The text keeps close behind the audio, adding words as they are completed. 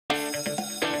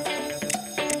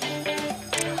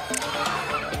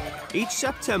Each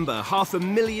September,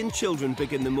 500,000 children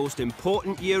begin the most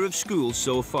important year of school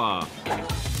so far.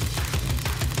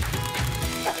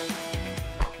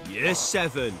 Year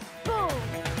 7. Boom.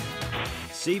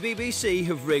 CBBC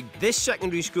have rigged this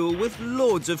secondary school with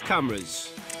loads of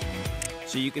cameras,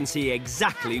 so you can see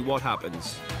exactly what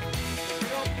happens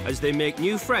as they make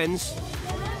new friends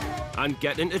and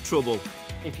get into trouble.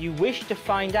 If you wish to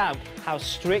find out how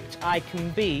strict I can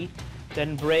be,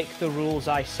 then break the rules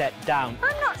I set down.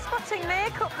 I'm not spotting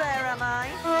makeup there, am I?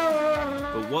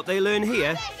 But what they learn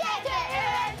here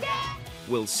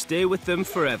will stay with them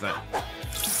forever.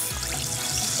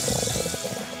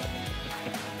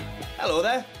 Hello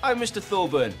there, I'm Mr.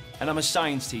 Thorburn, and I'm a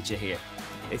science teacher here.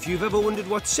 If you've ever wondered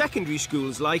what secondary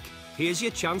school's like, here's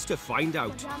your chance to find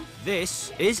out.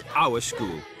 This is our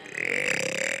school.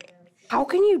 How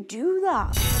can you do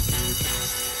that?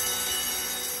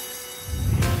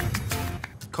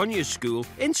 Conyers School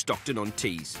in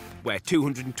Stockton-on-Tees, where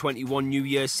 221 new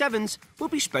Year 7s will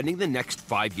be spending the next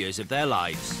 5 years of their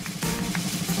lives.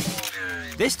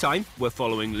 This time, we're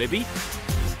following Libby,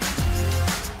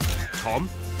 Tom,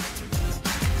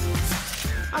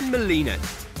 and Melina,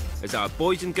 as our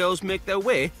boys and girls make their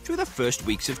way through the first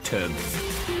weeks of term.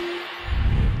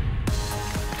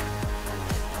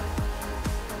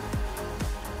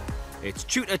 It's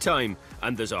tutor time,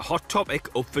 and there's a hot topic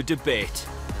up for debate.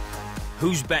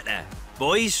 Who's better,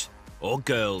 boys or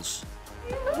girls?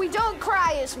 We don't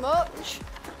cry as much.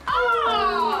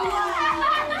 Oh!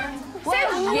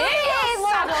 Well,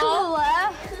 yeah, cooler.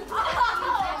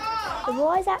 The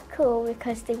boys act cool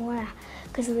because they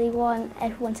want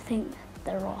everyone to think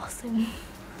they're awesome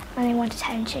and they want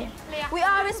attention. We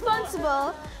are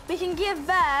responsible, we can give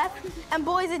birth, and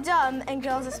boys are dumb and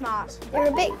girls are smart. They're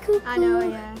a bit cuckoo. I know,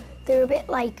 yeah. They're a bit,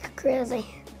 like, crazy.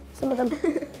 Some of them.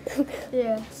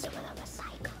 Yeah. Some of them are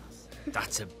psychos.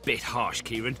 That's a bit harsh,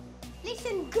 Kieran.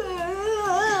 Listen,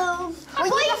 girls.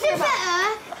 Boys are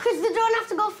better because they don't have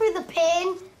to go through the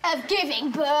pain of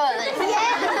giving birth.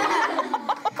 Yeah.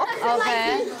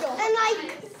 Okay.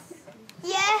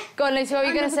 Yeah. Go on, Lucy, what are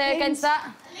you going to say against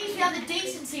that? At least you have the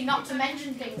decency not to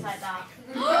mention things like that.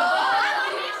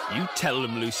 You tell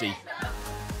them, Lucy.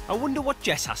 I wonder what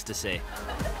Jess has to say.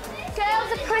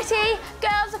 Girls are pretty,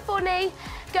 girls are funny,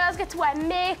 girls get to wear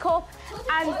makeup,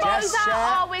 and boys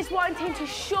are always wanting to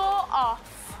show off.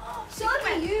 So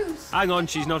do you. Hang on,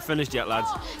 she's not finished yet, lads.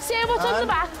 Say what's on the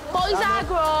back, boys are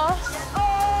gross.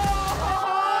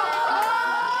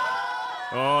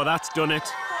 Oh, that's done it.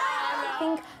 I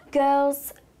think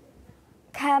girls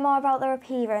care more about their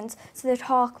appearance, so they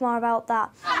talk more about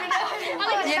that.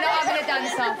 You're not having a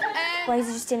dance-off. Boys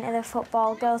are just into the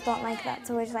football, girls don't like that,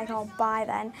 so we're just like, oh, bye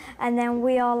then. And then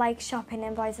we all like shopping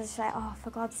and boys are just like, oh,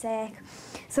 for God's sake.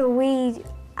 So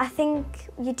I think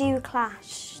you do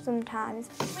clash sometimes.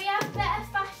 We have better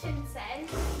fashion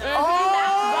sense. Oh,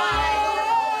 my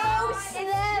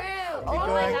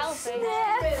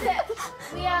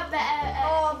We are better.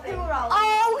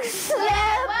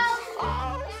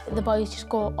 The boys just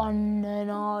go on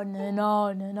and on and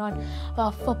on and on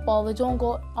about football. They don't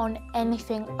go on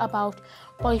anything about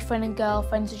boyfriend and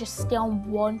girlfriend. They just stay on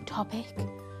one topic.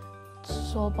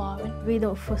 It's so boring. We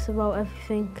don't fuss about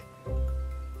everything,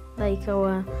 like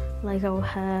our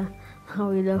hair,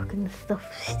 how we look and stuff,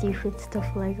 stupid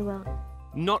stuff like that.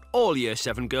 Not all Year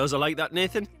 7 girls are like that,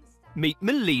 Nathan. Meet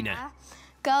Melina.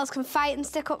 Girls can fight and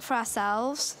stick up for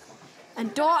ourselves.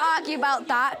 And don't argue about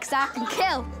that, because I can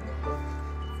kill.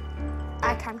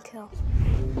 I can kill.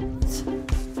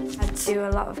 I do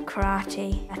a lot of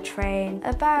karate. I train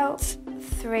about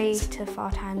 3 to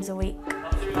 4 times a week.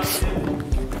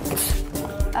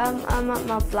 I'm at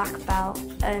my black belt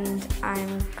and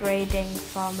I'm grading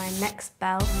for my next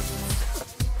belt.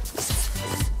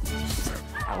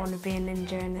 I want to be a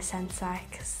ninja in a sensei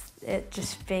because it'd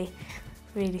just be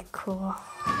really cool.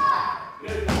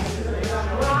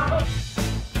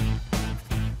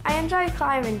 I enjoy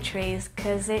climbing trees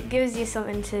because it gives you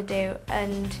something to do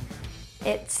and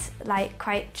it's like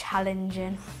quite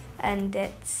challenging and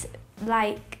it's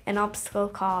like an obstacle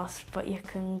course but you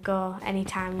can go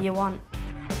anytime you want.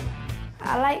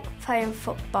 I like playing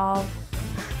football.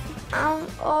 I'm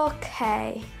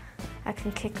okay. I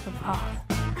can kick the ball.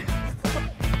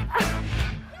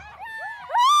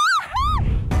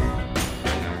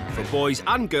 For boys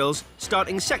and girls,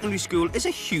 starting secondary school is a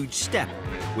huge step,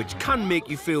 which can make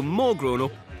you feel more grown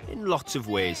up in lots of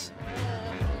ways.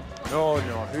 Oh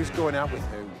no, who's going out with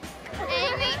who?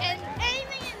 Amy and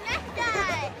that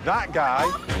guy. That guy?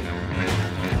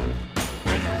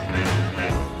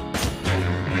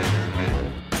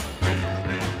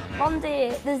 One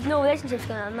day, there's no relationships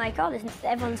going on. I'm like, oh,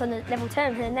 everyone's on the level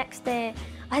terms. And the next day,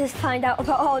 I just find out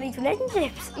about all these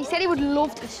relationships. He said he would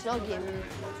love to snog you.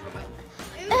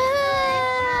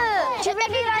 Do you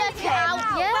really like him?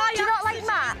 Yeah. Do you not like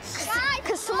Max?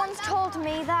 Because someone's told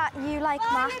me that you like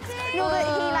Max. No, that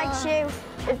he likes you.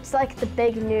 It's like the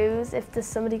big news if there's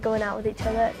somebody going out with each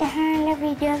other. Kieran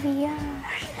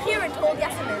told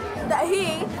Yasmin that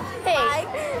he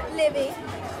liked Libby.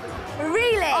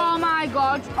 Really? Oh my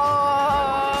God.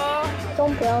 Oh.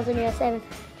 Some girls in year 7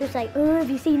 just like, oh, have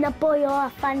you seen that boy? Oh, I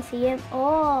fancy him.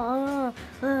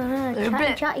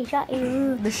 Chatty.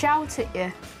 They shout at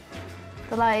you.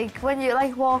 They're like, when you're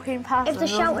like walking past If they're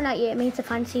shouting at you, it means to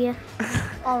fancy you.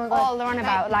 Oh my God. All they're on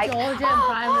about, like, Georgia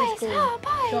primary school.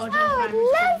 Georgia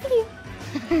love you.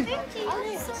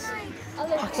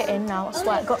 Pack it in now, I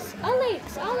swear.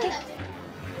 Alex.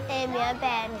 Amy and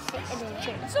Ben sitting in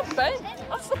chairs. It's not Ben,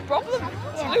 that's the problem.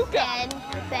 It's Luca.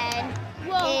 Ben,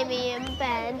 Amy and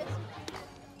Ben.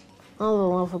 I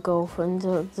don't have a girlfriend.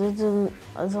 I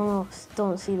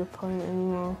don't see the point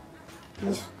anymore.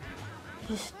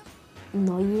 Just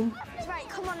annoying. Right,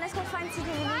 come on, let's go find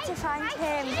Sidney. We need to find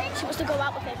him. She wants to go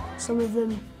out with him. Some of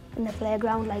them in the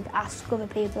playground like ask other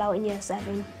people out in year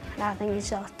 7, and I think it's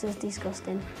just as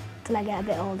disgusting till I get a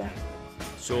bit older.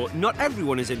 So not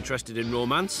everyone is interested in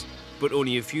romance, but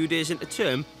only a few days into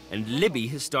term, and Libby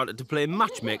has started to play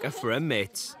matchmaker for her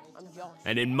mates.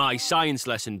 And in my science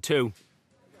lesson too.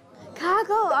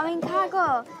 Cargo.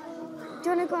 Do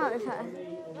you want to go out with her?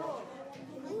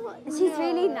 She's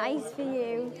really nice for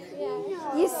you.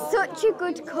 You're such a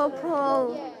good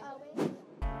couple.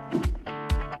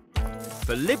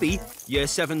 For Libby, year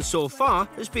 7 so far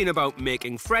has been about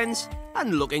making friends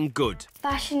and looking good.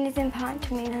 Fashion is important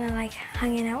to me and I like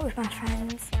hanging out with my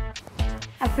friends.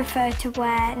 I prefer to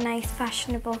wear nice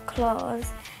fashionable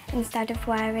clothes instead of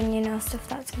wearing, you know, stuff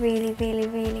that's really, really,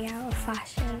 really out of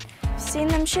fashion. Seen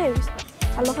them shoes?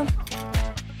 I love them.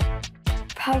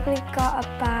 Probably got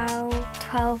about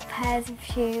 12 pairs of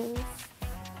shoes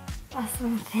or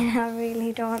something, I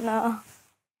really don't know.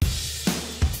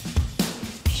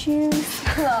 Shoes,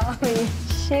 Chloe,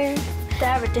 shoes.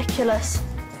 They're ridiculous.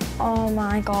 Oh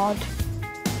my God.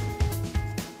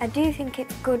 I do think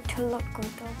it's good to look good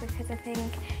though, because I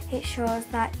think it shows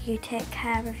that you take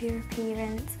care of your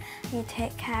appearance, you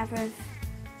take care of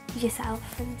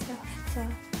yourself and stuff, so.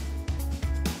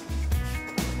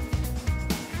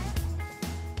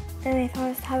 And if I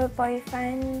was to have a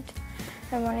boyfriend,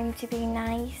 I want him to be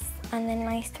nice, and then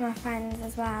nice to my friends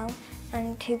as well,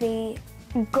 and to be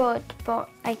good, but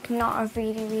like not a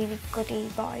really, really goody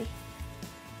boy,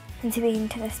 and to be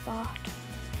into the sport.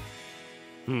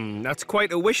 That's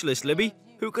quite a wish list, Libby.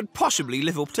 Who could possibly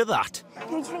live up to that? Who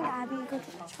do you think I'd be good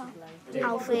for?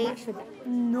 Alfie.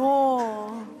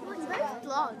 No. He's both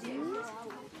blonde.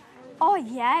 Oh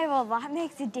yeah, well that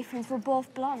makes a difference. We're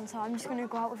both blonde, so I'm just going to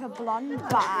go out with a blonde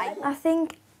guy. I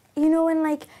think, you know, when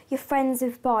like you're friends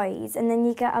with boys and then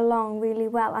you get along really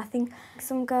well, I think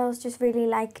some girls just really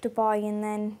liked a boy and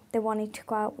then they wanted to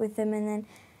go out with them, and then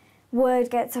word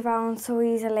gets around so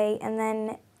easily, and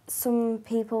then some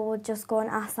people would just go and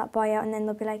ask that boy out and then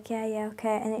they'll be like, yeah,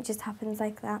 okay, and it just happens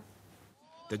like that.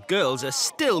 The girls are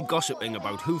still gossiping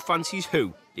about who fancies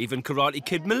who. Even Karate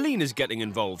Kid Melina's getting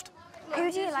involved.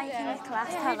 Who do you like in this class?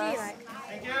 Tell us. I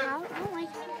don't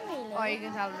like him really. Oh, you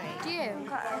can tell me. Do you?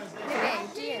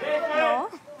 Do you? No.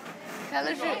 Tell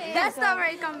the truth. That's not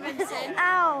very convincing.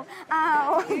 Ow,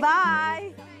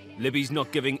 bye. Libby's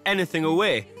not giving anything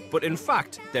away, but in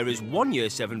fact, there is one year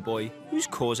 7 boy who's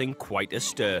causing quite a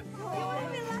stir.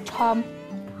 Tom.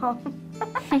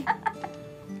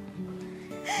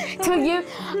 To you,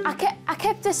 I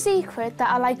kept a secret that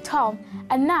I like Tom,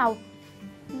 and now.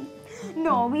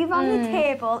 No, we were on the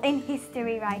table in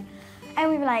history, right? And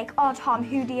we were like, oh, Tom,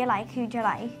 who do you like? Who do you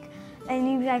like? And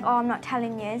he was like, oh, I'm not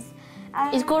telling you.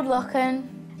 He's good looking.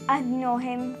 I know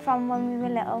him from when we were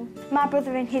little. My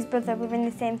brother and his brother were in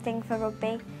the same thing for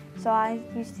rugby, so I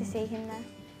used to see him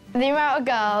there. The amount of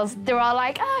girls, they're all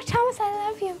like, oh, Thomas, I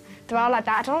love you. They're all like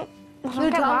that. I don't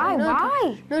get why.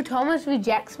 Why? No, Thomas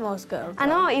rejects most girls. I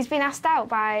know, he's been asked out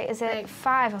by, is it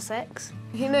 5 or 6.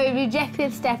 You know, he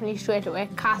rejected Stephanie straight away,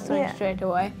 Catherine straight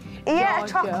away. He ate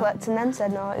chocolates and then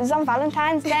said no. It was on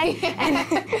Valentine's Day,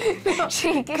 and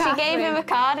she gave him a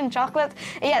card and chocolates.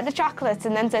 He ate the chocolates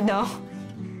and then said no.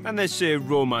 And they say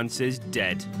romance is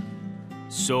dead.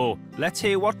 So, let's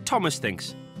hear what Thomas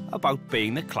thinks about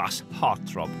being the class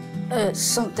heartthrob. It's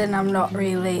something I'm not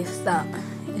really that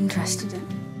interested in.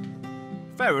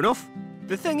 Fair enough.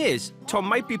 The thing is, Tom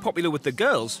might be popular with the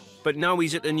girls, but now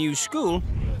he's at a new school,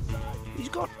 he's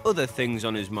got other things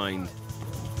on his mind.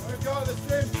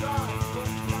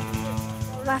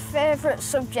 My favourite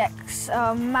subjects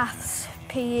are maths,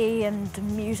 PE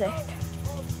and music.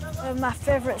 My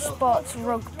favourite sport's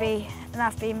rugby, and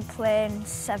I've been playing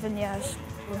 7 years.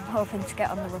 I'm hoping to get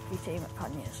on the rugby team at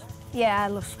Conyers. Yeah, I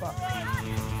love sport.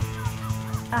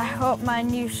 I hope my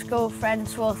new school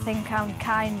friends will think I'm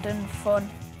kind and fun.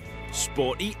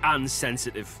 Sporty and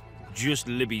sensitive. Just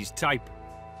Libby's type.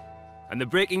 And the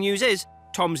breaking news is,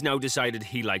 Tom's now decided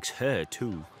he likes her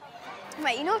too.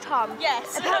 Mate, you know Tom?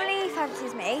 Yes. Apparently he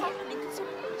fancies me.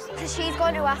 Because she's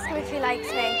going to ask him if he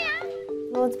likes me.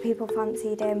 Loads of people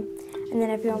fancied him, and then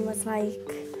everyone was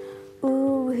like,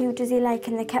 ooh, who does he like?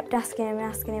 And they kept asking him,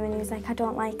 and he was like, I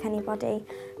don't like anybody.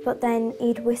 But then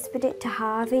he'd whispered it to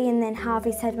Harvey, and then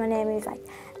Harvey said my name, and he was like,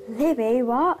 Libby,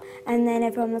 what? And then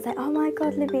everyone was like, oh my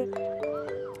God, Libby.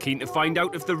 Keen to find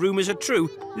out if the rumours are true,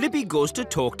 Libby goes to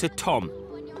talk to Tom.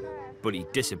 But he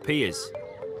disappears.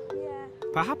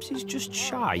 Perhaps he's just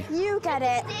shy. You get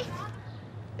it.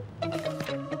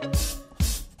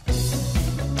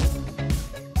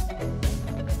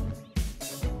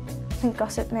 I think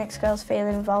gossip makes girls feel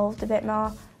involved a bit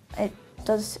more. It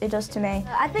does to me.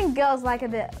 I think girls like a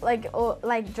bit, like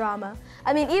drama.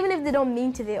 I mean, even if they don't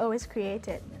mean to, they always create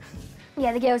it.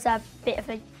 Yeah, the girls are a bit of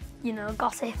a, you know,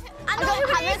 gossip. I know who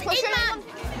it is.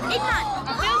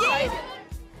 Inman.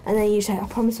 And then you say, I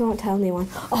promise I won't tell anyone.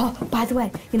 Oh, by the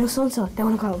way, you know so-and-so, they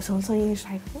want to go out with so-and-so, and you're just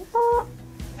like, what?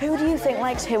 Who do you think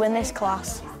likes who in this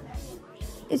class?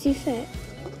 Is he fit?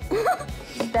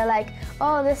 They're like,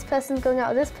 oh, this person's going out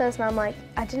with this person. I'm like,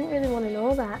 I didn't really want to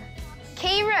know that.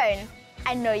 Kieran,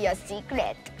 I know your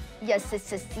secret. Your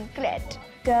sister's secret.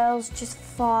 Girls just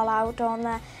fall out, don't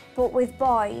they? But with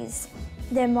boys,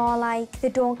 they're more like, they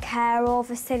don't care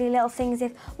over silly little things.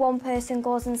 If one person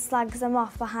goes and slags them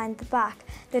off behind the back,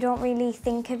 they don't really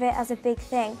think of it as a big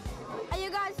thing. Are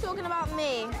you guys talking about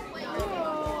me?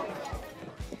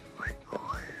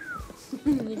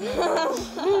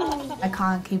 I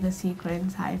can't keep a secret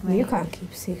inside me. You can't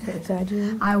keep a secret inside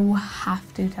you. I will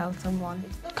have to tell someone.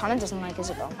 Connor doesn't like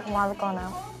Isabel. Why they're gone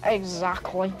out?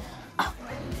 Exactly. I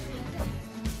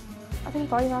think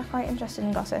boys are quite interested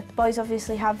in gossip. Boys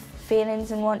obviously have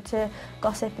feelings and want to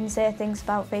gossip and say things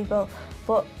about people,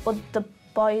 but the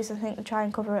boys, I think, try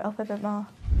and cover it up a bit more.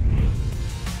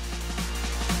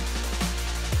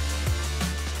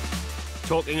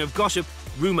 Talking of gossip,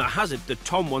 rumour has it that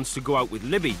Tom wants to go out with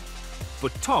Libby.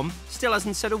 But Tom still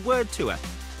hasn't said a word to her.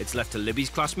 It's left to Libby's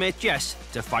classmate Jess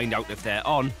to find out if they're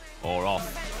on or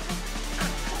off.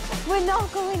 We're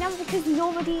not going out because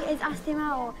nobody has asked him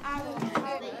out.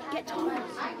 Get Thomas.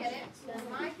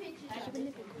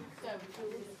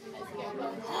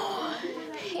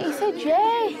 He said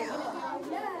Jay.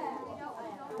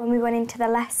 When we went into the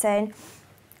lesson,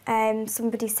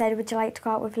 somebody said, would you like to go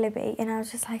out with Libby? And I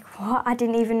was just like, what? I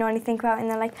didn't even know anything about it.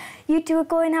 And they're like, you two are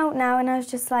going out now. And I was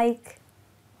just like,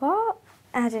 what?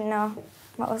 I didn't know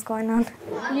what was going on.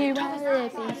 You are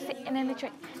Libby, sitting in the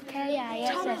tree.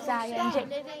 K-I-S-S-I-N-G.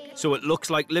 So it looks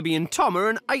like Libby and Tom are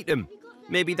an item.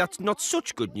 Maybe that's not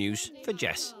such good news for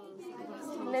Jess.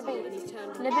 Libby,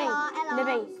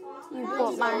 you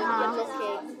broke my heart.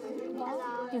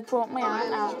 You broke my heart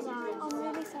now.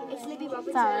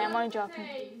 Sorry, I'm only joking.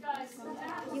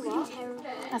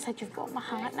 I said you've broke my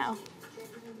heart now.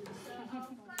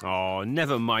 Oh,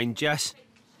 never mind, Jess.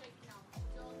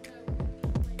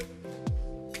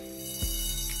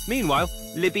 Meanwhile,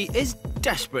 Libby is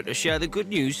desperate to share the good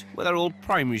news with her old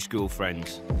primary school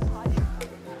friends.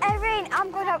 Erin,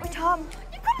 I'm going out with Tom.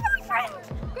 You've got a boyfriend!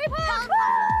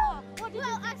 What did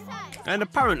I say? And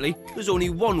apparently, there's only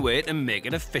one way to make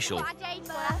it official.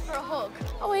 For a hug.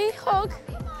 Oh, we hug.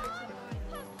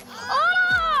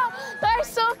 Oh, they're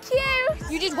so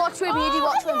cute. You just watch with me, you just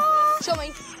watch them. Show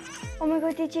me. Oh my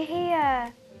God, did you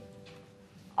hear?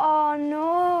 Oh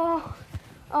no.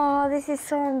 Oh, this is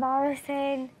so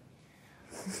embarrassing.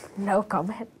 No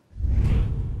comment.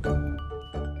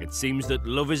 It seems that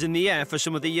love is in the air for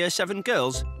some of the Year 7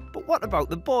 girls, but what about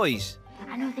the boys?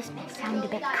 I know this may sound a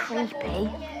bit creepy.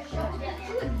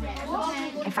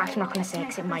 In fact, I'm not going to say it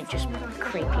because it might just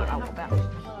creep you out a bit.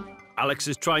 Alex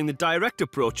is trying the direct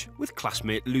approach with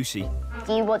classmate Lucy.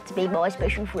 Do you want to be my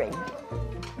special friend?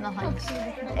 No thanks.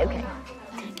 Okay.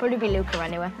 Probably be Luca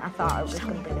anyway. I thought it was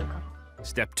going to be Luca.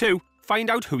 Step 2, find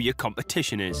out who your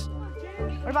competition is.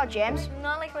 What about James?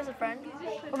 Not like him as a friend.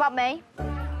 What about me?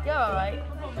 You're all right.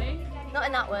 Not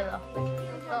in that way, though.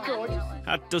 George.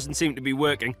 That doesn't seem to be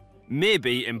working.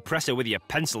 Maybe impress her with your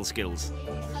pencil skills.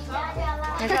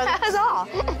 Huzzah!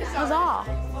 Huzzah!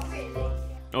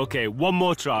 OK, one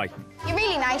more try. You're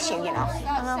really nice, you know.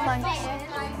 No, thanks.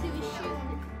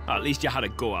 At least you had a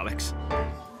go, Alex.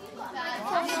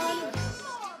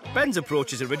 Ben's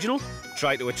approach is original.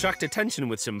 Try to attract attention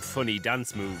with some funny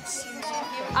dance moves.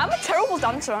 I'm a terrible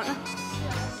dancer, aren't I?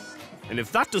 And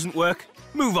if that doesn't work,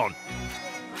 move on.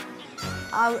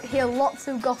 I hear lots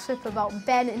of gossip about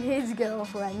Ben and his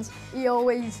girlfriends. He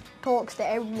always talks to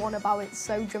everyone about it,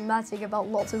 so dramatic, about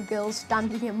lots of girls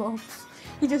standing him up.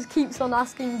 He just keeps on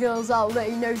asking girls out that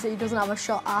he knows that he doesn't have a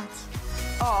shot at.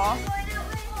 Aw.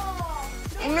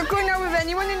 I'm not going out with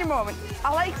anyone anymore.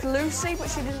 I like Lucy, but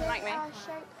she doesn't like me.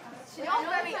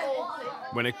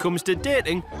 When it comes to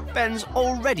dating, Ben's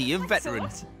already a veteran.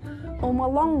 Well, my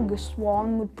longest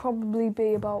one would probably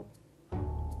be about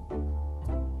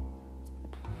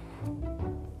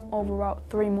over about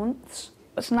 3 months.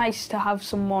 It's nice to have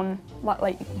someone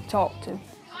like you can talk to.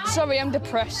 Sorry, I'm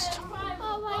depressed.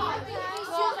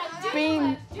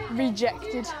 Being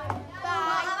rejected.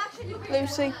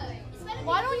 Lucy.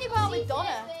 Why don't you go out with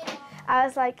Donna? I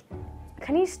was like,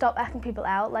 can you stop asking people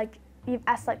out? Like, you've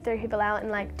asked like 3 people out in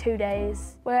like 2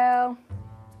 days. Well,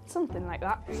 something like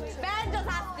that. Ben just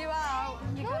asked you out.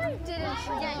 No, I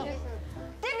didn't.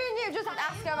 Didn't you just have to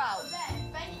ask her out?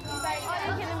 Are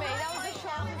you kidding me? That was a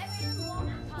shock.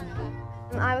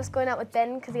 I was going out with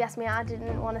Ben because he asked me out. I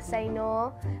didn't want to say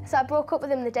no. So I broke up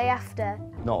with him the day after.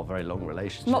 Not a very long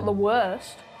relationship. Not the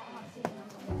worst.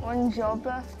 When's your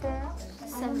birthday?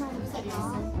 7.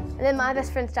 And then my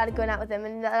best friend started going out with him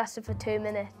and that lasted for 2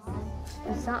 minutes.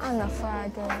 Is that on a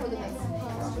Friday?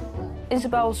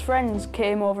 Isabel's friends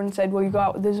came over and said, will you go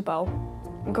out with Isabel?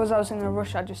 And because I was in a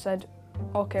rush, I just said,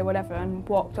 OK, whatever, and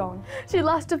walked on. She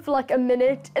lasted for like a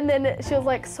minute and then she was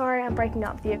like, sorry, I'm breaking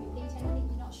up with you.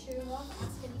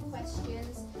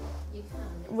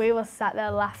 We were sat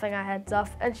there laughing our heads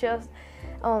off and she was,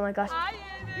 oh my gosh.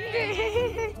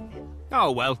 Oh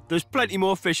well, there's plenty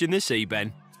more fish in the sea,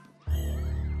 Ben.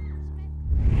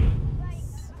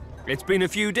 It's been a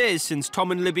few days since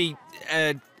Tom and Libby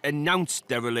announced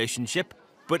their relationship,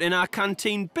 but in our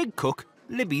canteen big cook,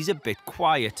 Libby's a bit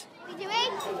quiet. What are you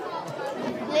doing?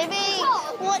 Libby,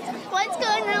 what's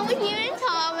going on with you and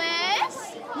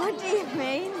Thomas? What do you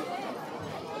mean?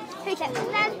 Who's that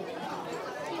then?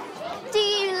 Do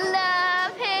you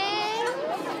love him?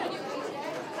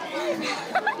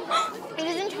 He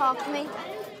doesn't talk to me.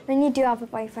 When you do have a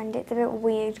boyfriend, it's a bit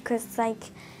weird because,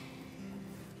 like,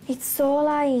 it's so,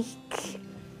 like,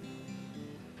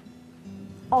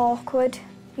 awkward.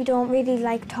 You don't really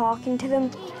like talking to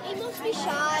them. He must be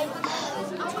shy.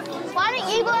 Why don't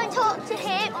you go and talk to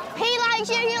him? He likes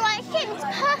you, you like him. It's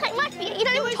perfect match for you. You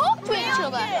don't even talk to each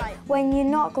other. When you're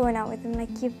not going out with them,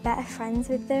 like, you're better friends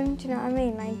with them. Do you know what I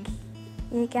mean? Like,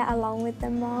 you get along with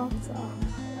them more. So.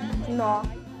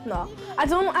 No. I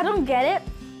don't get it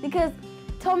because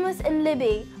Thomas and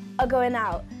Libby are going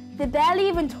out. They barely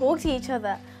even talk to each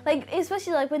other. Like,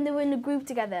 especially like when they were in a group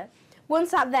together. One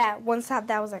sat there, one sat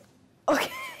there. I was like, okay.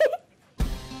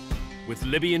 With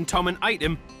Libby and Tom an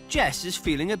item, Jess is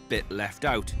feeling a bit left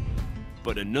out.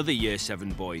 But another Year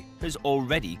 7 boy has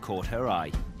already caught her eye.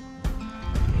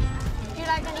 Do you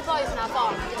like any boys in our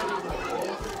farm?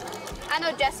 I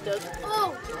know Jess does.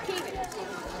 Oh, keep it.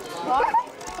 What?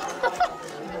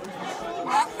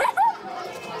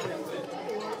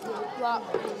 What?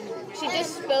 She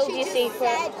just spilled your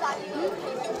secret.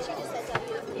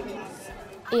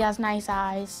 He has nice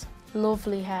eyes,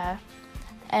 lovely hair.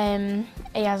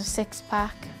 He has a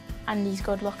 6-pack and he's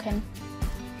good looking.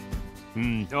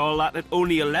 All that at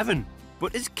only 11.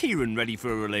 But is Kieran ready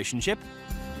for a relationship?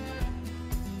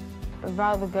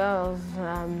 About the girls,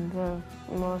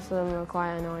 most of them are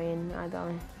quite annoying. I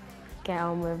don't get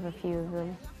on with a few of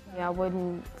them. I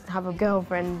wouldn't have a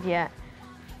girlfriend yet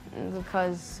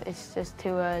because it's just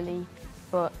too early,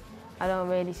 but I don't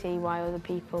really see why other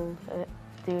people are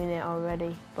doing it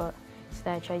already, but it's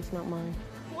their choice, not mine.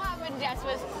 What happened, Jess,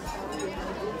 was...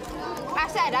 I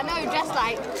said, I know Jess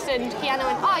likes, and Kiana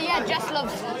went, oh yeah, Jess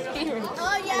loves Kieran.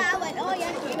 Oh yeah, I went, oh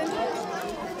yeah, Kieran.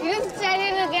 You just said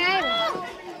it again.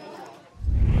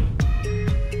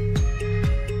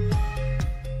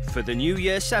 For the new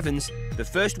Year 7s, the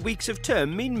first weeks of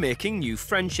term mean making new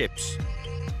friendships,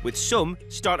 with some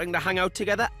starting to hang out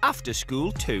together after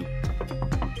school too.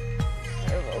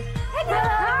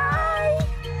 Hi!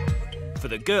 For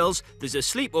the girls, there's a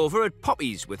sleepover at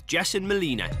Poppy's with Jess and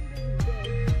Melina.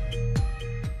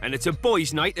 And it's a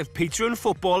boys' night of pizza and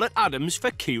football at Adams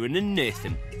for Kieran and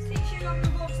Nathan.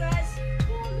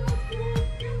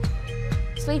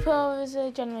 Sleepovers are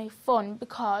generally fun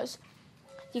because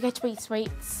you get to eat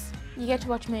sweets, you get to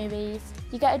watch movies,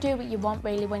 you get to do what you want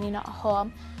really when you're not at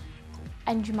home,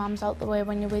 and your mum's out the way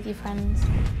when you're with your friends.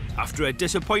 After a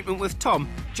disappointment with Tom,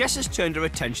 Jess has turned her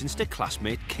attentions to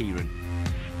classmate Kieran.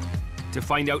 To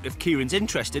find out if Kieran's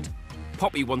interested,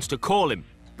 Poppy wants to call him,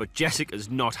 but Jessica's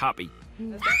not happy.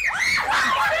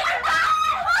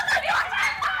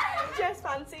 Jess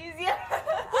fancies you. No,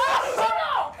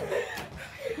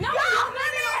 he's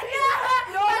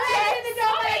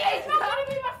not going to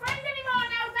be my friend anymore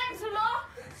now, thanks a lot.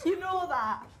 You know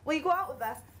that. Will you go out with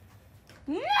her?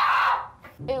 No!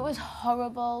 It was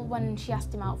horrible when she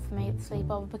asked him out for me at the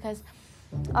sleepover because,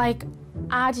 like,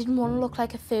 I didn't want to look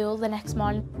like a fool the next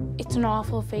morning. It's an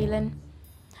awful feeling.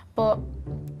 But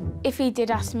if he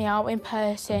did ask me out in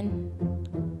person,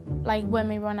 like when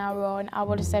we were on our own, I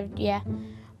would have said yeah.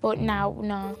 But now,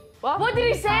 no. What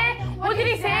did he say? What did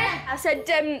he say? I said,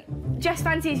 Jess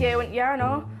fancies you. I went, yeah, I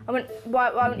know. I went,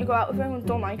 why won't you go out with her? I went,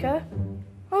 don't like her.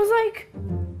 I was like...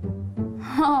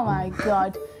 Oh my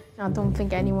God. I don't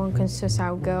think anyone can suss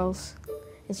out girls.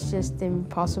 It's just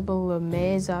impossible, a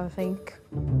maze, I think.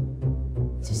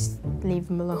 Just leave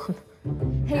them alone.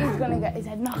 He's gonna get his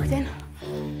head knocked in.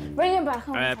 Bring him back.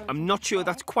 I'm not sure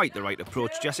that's quite the right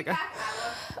approach, Jessica.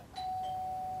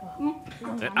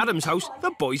 At Adam's house, the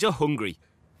boys are hungry.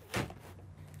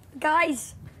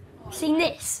 Guys, seen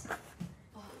this?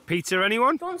 Pizza,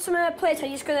 anyone? Do you want some plates?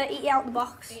 I'm just going to eat you out the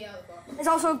box. There's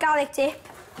also a garlic dip.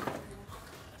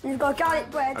 And we've got garlic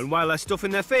bread. And while they're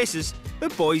stuffing their faces, the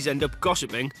boys end up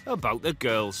gossiping about the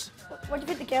girls. What do you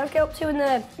think the girls get up to in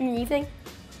the evening?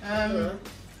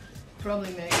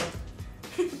 Probably makeup.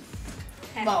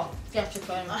 Well, get your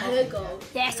phone.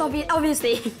 Yes,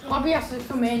 obviously. Bobby has to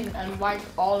come in and wipe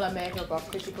all her makeup off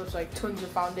because she puts like tons of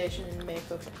foundation in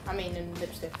makeup. I mean, in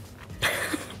lipstick.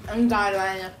 And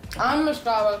eyeliner. And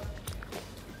mascara.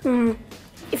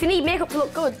 If you need makeup to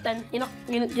look good, then you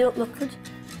don't look good.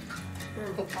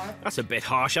 That's a bit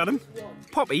harsh, Adam.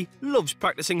 Poppy loves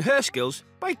practicing her skills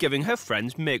by giving her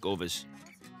friends makeovers.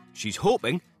 She's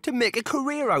hoping to make a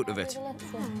career out of it.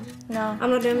 No.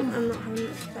 I'm not having it.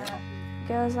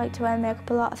 Girls like to wear makeup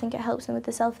a lot. I think it helps them with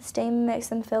the self-esteem and makes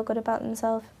them feel good about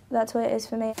themselves. That's what it is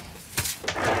for me.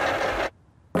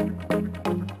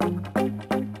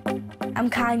 I'm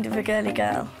kind of a girly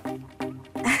girl.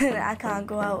 I can't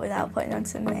go out without putting on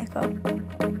some makeup.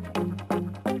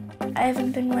 I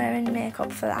haven't been wearing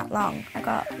makeup for that long. I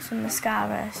got some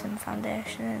mascara, some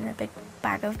foundation and a big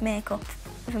bag of makeup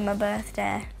for my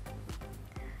birthday.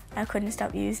 I couldn't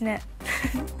stop using it.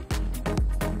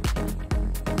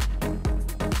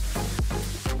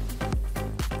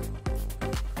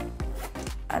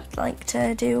 I'd like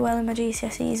to do well in my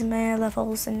GCSEs and my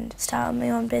A-levels and start my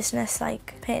own business,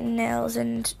 like painting nails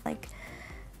and like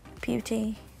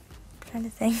beauty kind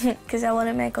of thing, because I want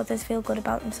to make others feel good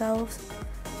about themselves.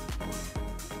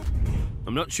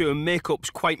 I'm not sure makeup's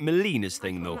quite Melina's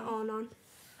thing, though.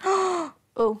 Oh.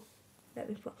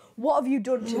 What have you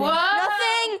done to me?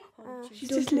 Nothing!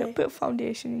 Just a little bit of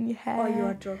foundation in your hair. Oh, you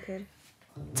are joking.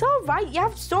 It's all right, you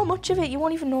have so much of it, you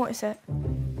won't even notice it. Oh,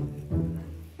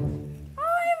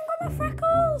 I haven't got my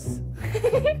freckles!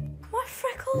 My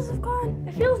freckles have gone.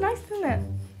 It feels nice, doesn't it?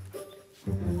 Oh,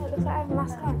 it looks like I have a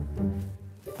mask on.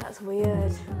 That's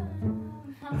weird.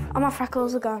 Oh, my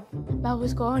freckles are gone. Mel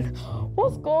was going,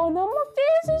 what's going on? My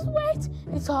face is wet.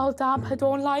 It's all damp. I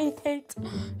don't like it.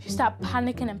 She started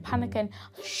panicking and panicking.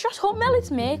 Shut up, Mel, it's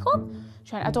makeup.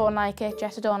 She went, I don't like it,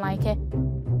 Jess, I don't like it.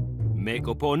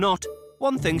 Makeup or not,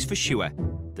 one thing's for sure.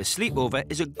 The sleepover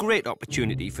is a great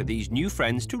opportunity for these new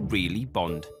friends to really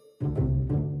bond.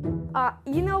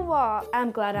 You know what?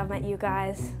 I'm glad I met you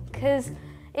guys. Because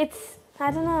it's,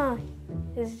 I don't know,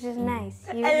 it's just nice.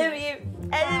 I love you.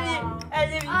 I love you. I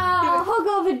love you. Oh, hug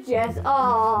over Jess.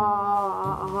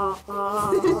 Oh.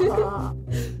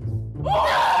 No,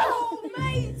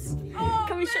 mate. Oh,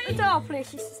 can we shut the door,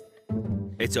 please?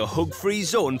 It's a hug-free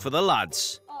zone for the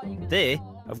lads. They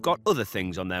have got other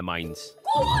things on their minds.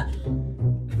 Go on.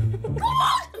 Come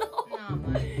on. No,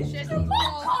 man.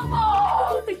 Come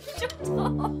on. Shut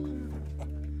up.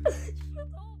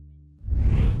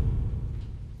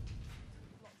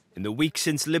 In the week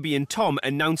since Libby and Tom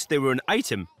announced they were an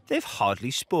item, they've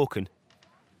hardly spoken.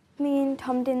 Me and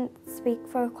Tom didn't speak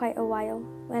for quite a while.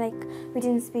 We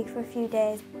didn't speak for a few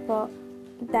days, but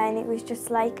then it was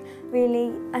just like,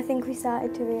 really, I think we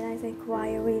started to realise, like,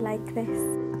 why are we like this?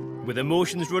 With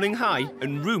emotions running high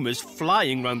and rumours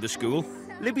flying round the school,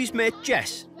 Libby's mate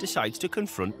Jess decides to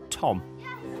confront Tom.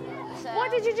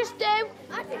 What did you just do?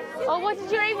 Or what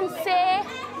did you even say?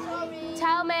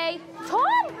 Tell me.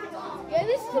 Tom!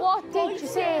 What did you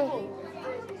say?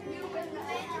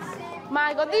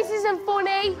 My God, this isn't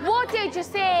funny. What did you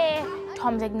say?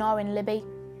 Tom's ignoring Libby.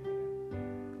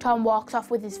 Tom walks off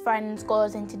with his friends,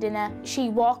 goes into dinner. She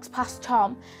walks past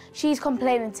Tom. She's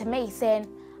complaining to me, saying,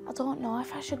 I don't know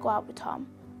if I should go out with Tom.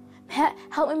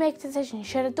 help me make a decision.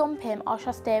 Should I dump him or should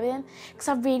I stay with him? Because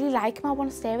I really like him, I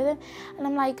want to stay with him. And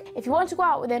I'm like, if you want to go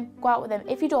out with him, go out with him.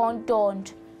 If you don't,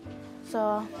 don't.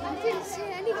 So...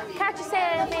 Catch you say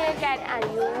anything again and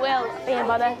you will be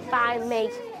bothered by me.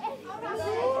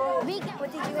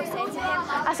 What did you say to him?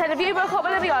 I said, have you broke up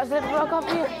with Libby or has Libby broke up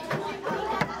with you?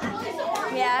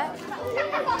 Yeah.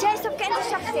 Jay, stop getting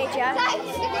distracted, yeah?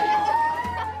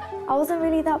 I wasn't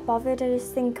really that bothered. I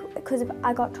just think because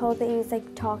I got told that he was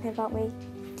like talking about me.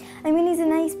 I mean, he's a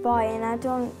nice boy and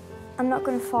I'm not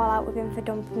going to fall out with him for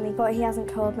dumping me, but he hasn't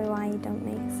told me why he dumped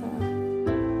me, so...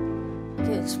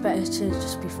 It's better to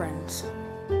just be friends.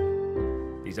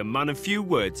 He's a man of few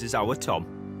words, is our Tom.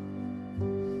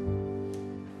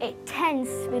 It tends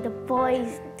to be the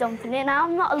boys dumping it. Now,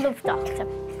 I'm not a love doctor.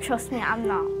 Trust me, I'm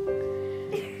not.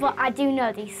 But I do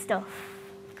know these stuff.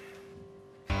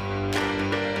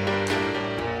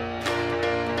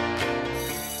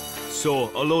 So,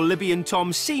 although Libby and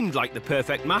Tom seemed like the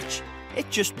perfect match, it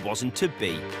just wasn't to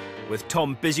be. With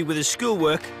Tom busy with his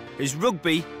schoolwork, his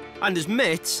rugby and his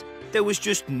mates, there was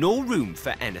just no room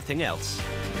for anything else.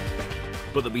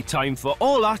 But there'll be time for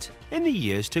all that in the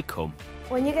years to come.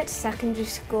 When you get to secondary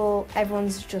school,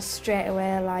 everyone's just straight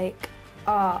away like,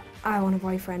 oh, I want a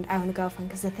boyfriend, I want a girlfriend,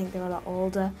 because they think they're a lot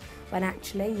older, when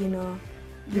actually, you know,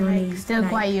 You're only still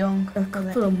quite young. A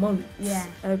couple of months Yeah.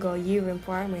 ago, you were in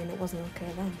primary and it wasn't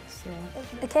okay then, so...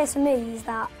 The case for me is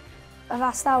that I've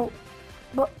asked out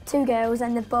but 2 girls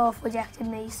and they both rejected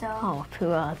me, so... Oh,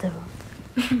 poor Adam.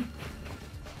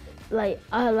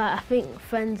 I think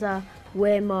friends are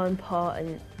way more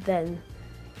important than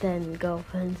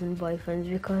girlfriends and boyfriends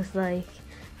because, like,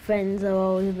 friends are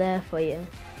always there for you.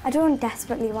 I don't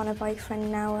desperately want a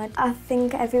boyfriend now. I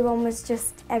think everyone was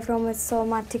so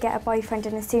mad to get a boyfriend,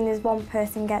 and as soon as one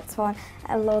person gets one,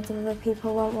 loads of other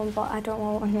people want one, but I don't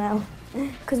want one now.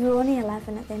 Because we're only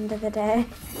 11 at the end of the day.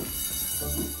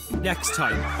 Next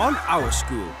time on Our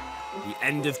School, the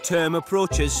end of term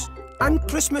approaches and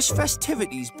Christmas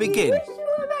festivities begin. Wish you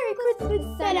a Merry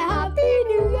Christmas and a Happy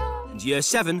New Year. And Year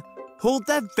 7 hold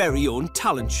their very own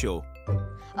talent show. Oh,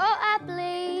 I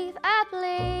believe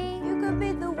you could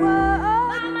be the world.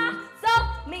 Mama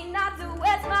told me not to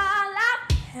waste my life.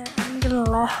 I'm gonna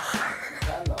laugh.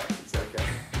 It's okay.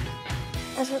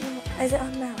 I don't know. Is it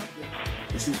on now?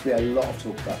 There seems to be a lot of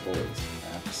talk about boys,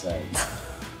 I have to say.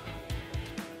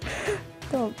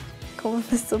 Don't go on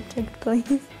the subject,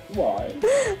 please. Why?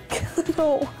 Because I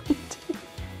don't want to.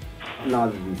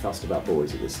 Neither of you fussed about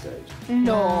boys at this stage.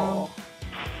 No.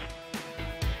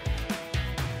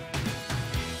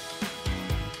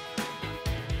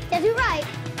 Did you right?